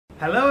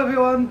Hello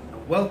everyone,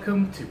 and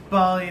welcome to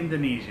Bali,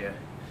 Indonesia.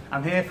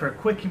 I'm here for a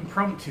quick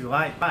impromptu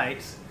light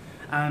bites,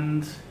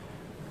 and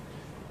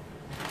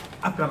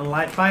I've got a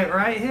light bite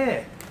right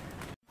here.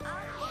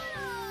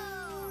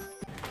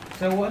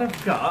 So what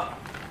I've got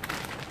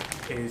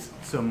is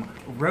some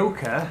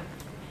ROKA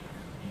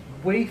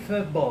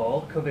Wafer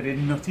ball covered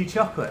in nutty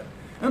chocolate.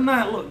 Doesn't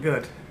that look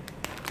good?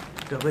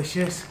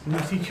 Delicious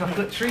nutty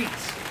chocolate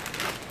treats.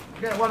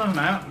 Get one of them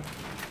out.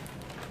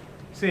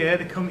 See here,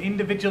 they come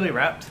individually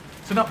wrapped.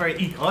 So not very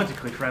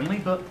ecologically friendly,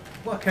 but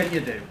what can you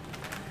do?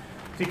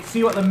 So you can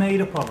see what they're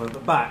made up of at the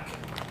back.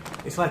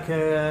 It's like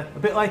a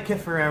bit like a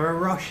Ferrero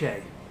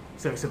Rocher.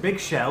 So it's a big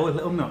shell with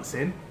little nuts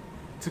in,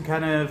 some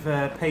kind of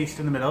paste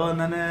in the middle, and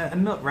then a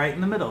nut right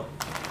in the middle.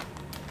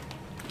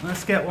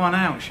 Let's get one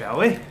out, shall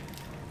we?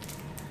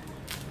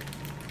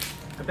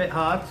 A bit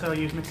hard, so I'll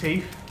use my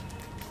teeth.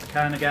 The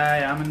kind of guy I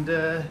am, and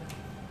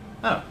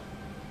oh.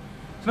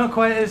 It's not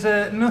quite as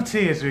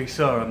nutty as we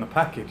saw on the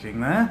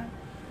packaging there.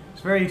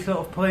 It's very sort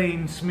of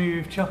plain,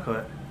 smooth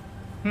chocolate.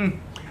 Oh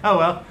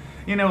well,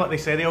 you know what they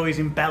say, they always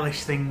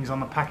embellish things on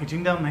the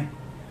packaging, don't they?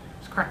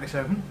 Let's crack this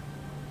open.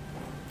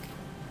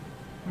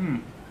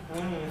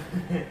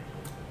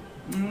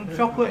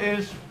 Chocolate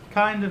is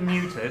kind of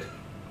muted.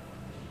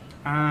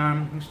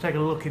 Let's take a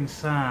look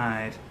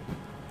inside.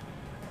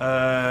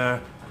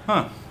 It's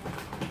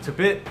a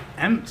bit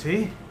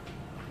empty.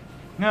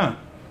 No.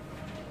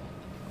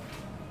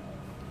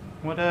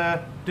 What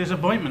a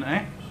disappointment,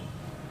 eh?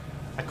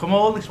 I come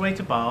all this way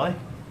to Bali,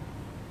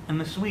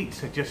 and the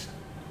sweets are just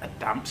a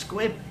damp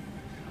squib.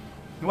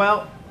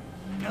 Well,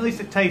 at least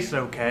it tastes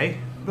okay,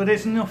 but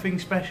it's nothing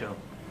special.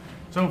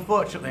 So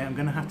unfortunately, I'm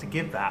going to have to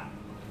give that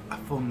a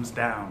thumbs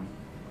down.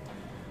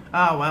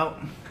 Ah well,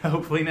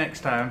 hopefully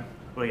next time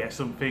we'll get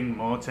something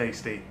more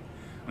tasty.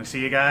 I'll see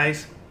you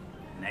guys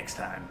next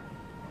time.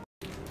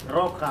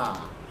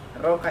 ROKA.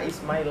 ROKA is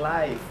my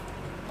life.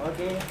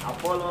 Okay,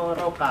 Apollo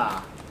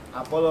ROKA.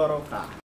 Apollo ROKA.